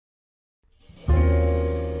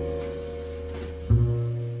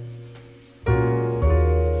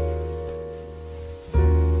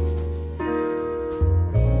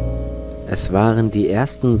Es waren die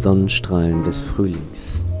ersten Sonnenstrahlen des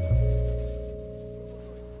Frühlings.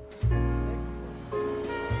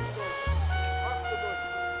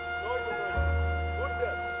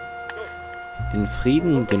 In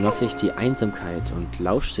Frieden genoss ich die Einsamkeit und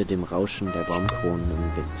lauschte dem Rauschen der Baumkronen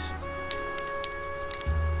im Wind.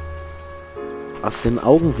 Aus dem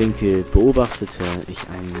Augenwinkel beobachtete ich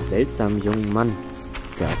einen seltsamen jungen Mann,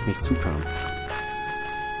 der auf mich zukam.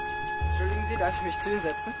 Entschuldigen Sie, darf ich mich zu Ihnen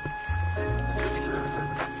setzen? Natürlich.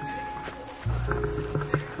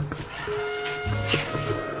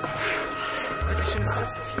 Wirklich schönes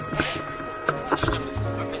Wetter. Das stimmt, es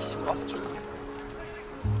ist wirklich oft schön.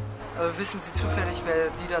 Aber wissen Sie zufällig, wer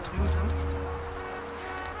die da drüben sind?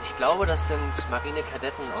 Ich glaube, das sind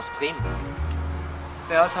Marinekadetten aus Bremen.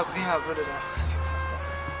 Wer aus Sabrina würde denn auch so viel machen?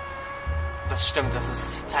 Das stimmt, das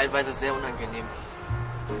ist teilweise sehr unangenehm.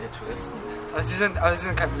 Diese Touristen. Aber Sie sind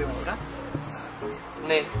kein Bremer, oder?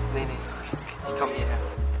 Nee. Ich komme hierher.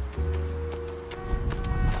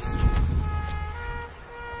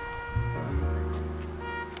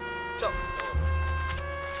 Ciao.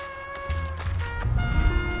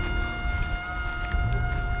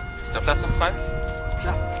 Ist der Platz noch frei?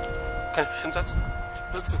 Klar. Kann ich mich hinsetzen?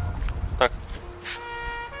 Bitte. Danke.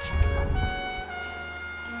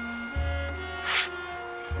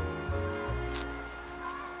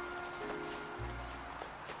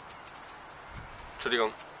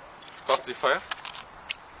 Entschuldigung, brauchen Sie Feuer?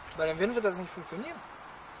 Bei dem Wind wird das nicht funktionieren.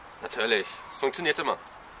 Natürlich, es funktioniert immer.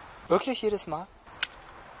 Wirklich jedes Mal?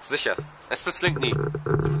 Sicher, es misslingt nie.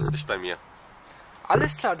 Zumindest nicht bei mir.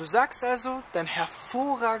 Alles klar, du sagst also, dein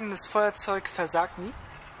hervorragendes Feuerzeug versagt nie?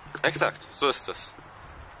 Exakt, so ist es.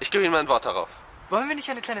 Ich gebe Ihnen mein Wort darauf. Wollen wir nicht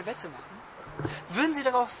eine kleine Wette machen? Würden Sie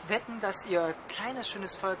darauf wetten, dass Ihr kleines,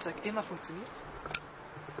 schönes Feuerzeug immer funktioniert?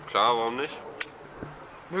 Klar, warum nicht?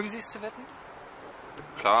 Mögen Sie es zu wetten?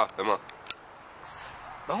 Klar, immer.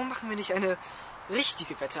 Warum machen wir nicht eine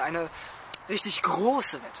richtige Wette, eine richtig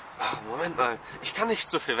große Wette? Moment mal, ich kann nicht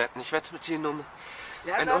so viel wetten. Ich wette mit Ihnen um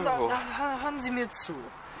Ja, 1 Euro. hören Sie mir zu.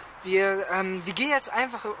 Wir gehen jetzt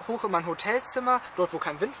einfach hoch in mein Hotelzimmer, dort wo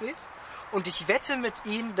kein Wind weht. Und ich wette mit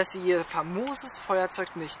Ihnen, dass Sie Ihr famoses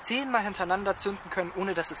Feuerzeug nicht 10-mal hintereinander zünden können,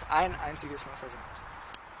 ohne dass es ein einziges Mal versinkt.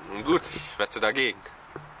 Nun gut, ich wette dagegen.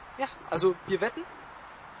 Ja, also wir wetten?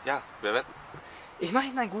 Ja, wir wetten. Ich mache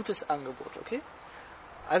Ihnen ein gutes Angebot, okay?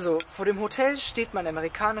 Also, vor dem Hotel steht mein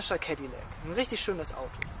amerikanischer Cadillac. Ein richtig schönes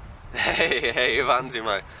Auto. Hey, warten Sie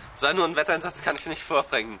mal. So nur einen Wetteinsatz kann ich nicht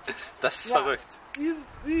vorbringen. Das ist verrückt.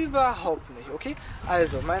 Überhaupt nicht, okay?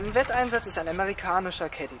 Also, mein Wetteinsatz ist ein amerikanischer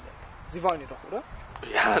Cadillac. Sie wollen ihn doch, oder?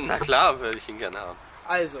 Ja, na klar, würde ich ihn gerne haben.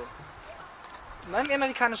 Also, mein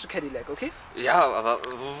amerikanischer Cadillac, okay? Ja, aber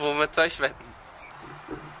womit soll ich wetten?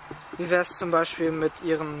 Wie wäre es zum Beispiel mit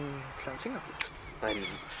Ihrem kleinen Finger? Nein,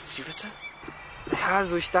 wie bitte? Ja,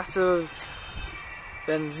 also ich dachte,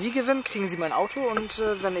 wenn Sie gewinnen, kriegen Sie mein Auto und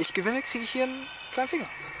wenn ich gewinne, kriege ich hier einen kleinen Finger.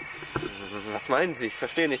 Was meinen Sie? Ich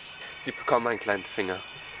verstehe nicht. Sie bekommen einen kleinen Finger.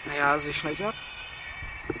 Naja, also ich schneide ihn ab.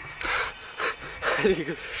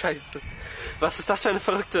 Heilige Scheiße. Was ist das für eine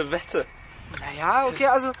verrückte Wette? Naja, okay,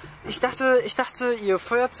 also ich dachte, Ihr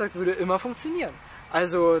Feuerzeug würde immer funktionieren.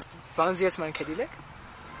 Also, wollen Sie jetzt mal einen Cadillac?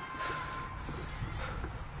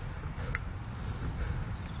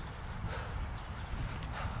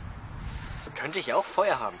 Könnte ich auch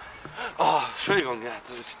Feuer haben? Oh, Entschuldigung, ja,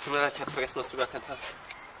 tut mir leid, ich hatte vergessen, dass du gar keins hast.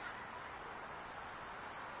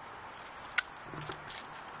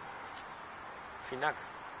 Vielen Dank.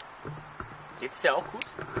 Geht's dir auch gut?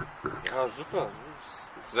 Ja, super.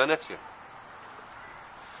 Sehr nett hier.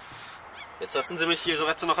 Jetzt lassen Sie mich Ihre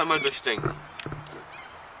Wette noch einmal durchdenken.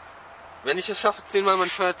 Wenn ich es schaffe, 10-mal mein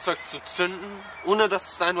Feuerzeug zu zünden, ohne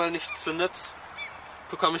dass es einmal nicht zündet,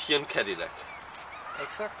 bekomme ich hier einen Cadillac.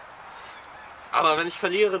 Exakt. Aber wenn ich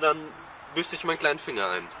verliere, dann büße ich meinen kleinen Finger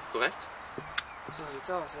ein, korrekt? So sieht's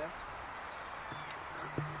aus, ja.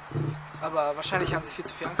 Aber wahrscheinlich haben Sie viel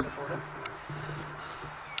zu viel Angst davor, oder?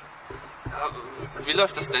 Ja, wie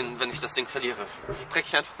läuft das denn, wenn ich das Ding verliere? Strecke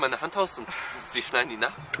ich einfach meine Hand aus und Sie schneiden ihn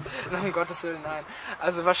nach? Nein, um Gottes Willen, nein.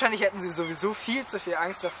 Also wahrscheinlich hätten Sie sowieso viel zu viel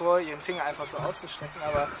Angst davor, Ihren Finger einfach so auszustrecken,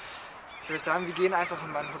 aber ich würde sagen, wir gehen einfach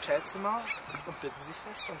in mein Hotelzimmer und binden Sie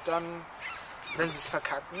fest und dann, wenn Sie es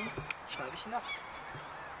verkacken, schneide ich ihn ab.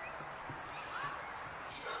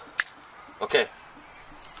 Okay,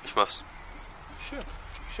 ich mach's. Schön,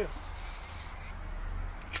 schön.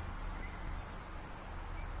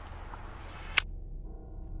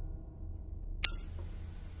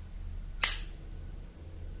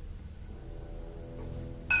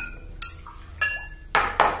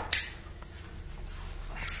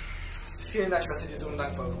 Vielen Dank, dass Sie diese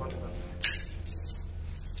undankbare Worte waren.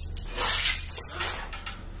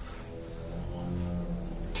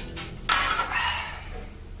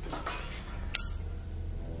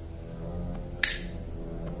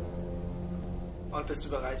 Heute bist du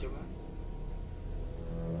bereit, Junge?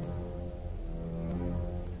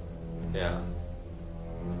 Ja.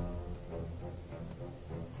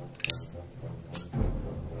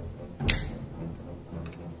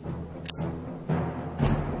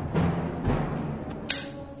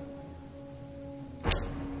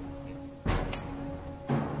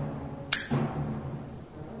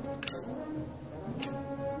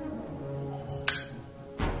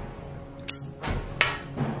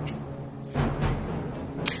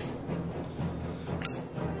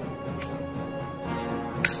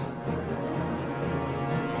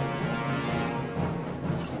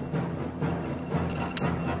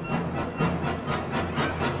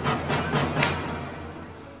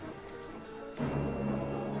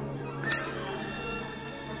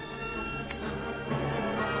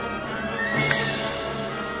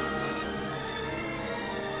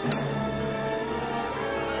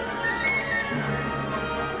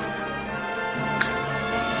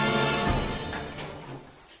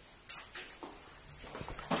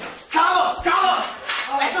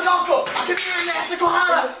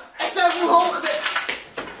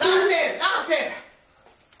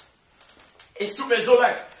 Es tut mir so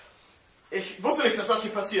leid. Ich wusste nicht, dass das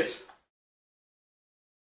hier passiert.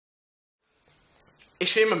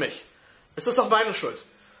 Ich schäme mich. Es ist auch meine Schuld.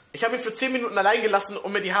 Ich habe ihn für 10 Minuten allein gelassen,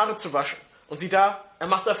 um mir die Haare zu waschen. Und sieh da, er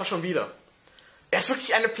macht es einfach schon wieder. Er ist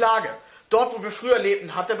wirklich eine Plage. Dort, wo wir früher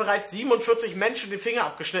lebten, hat er bereits 47 Menschen den Finger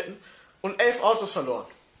abgeschnitten und 11 Autos verloren.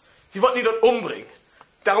 Sie wollten ihn dort umbringen.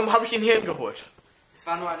 Darum habe ich ihn hierhin geholt. Es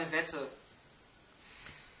war nur eine Wette.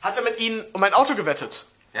 Hat er mit Ihnen um ein Auto gewettet?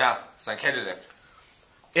 Ja, sein Cadillac.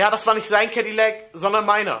 Ja, das war nicht sein Cadillac, sondern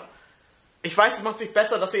meiner. Ich weiß, es macht sich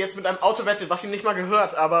besser, dass er jetzt mit einem Auto wettet, was ihm nicht mal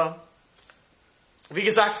gehört, aber... Wie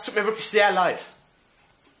gesagt, es tut mir wirklich sehr leid.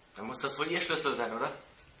 Dann muss das wohl Ihr Schlüssel sein, oder?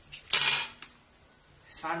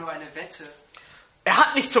 Es war nur eine Wette. Er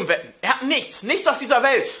hat nichts zum Wetten. Er hat nichts. Nichts auf dieser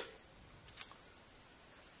Welt.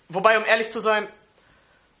 Wobei, um ehrlich zu sein,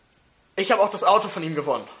 ich habe auch das Auto von ihm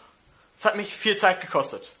gewonnen. Es hat mich viel Zeit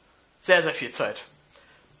gekostet. Sehr, sehr viel Zeit.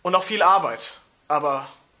 Und auch viel Arbeit. Aber...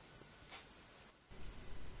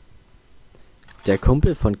 Der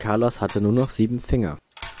Kumpel von Carlos hatte nur noch 7 Finger.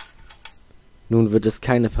 Nun wird es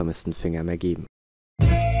keine vermissten Finger mehr geben.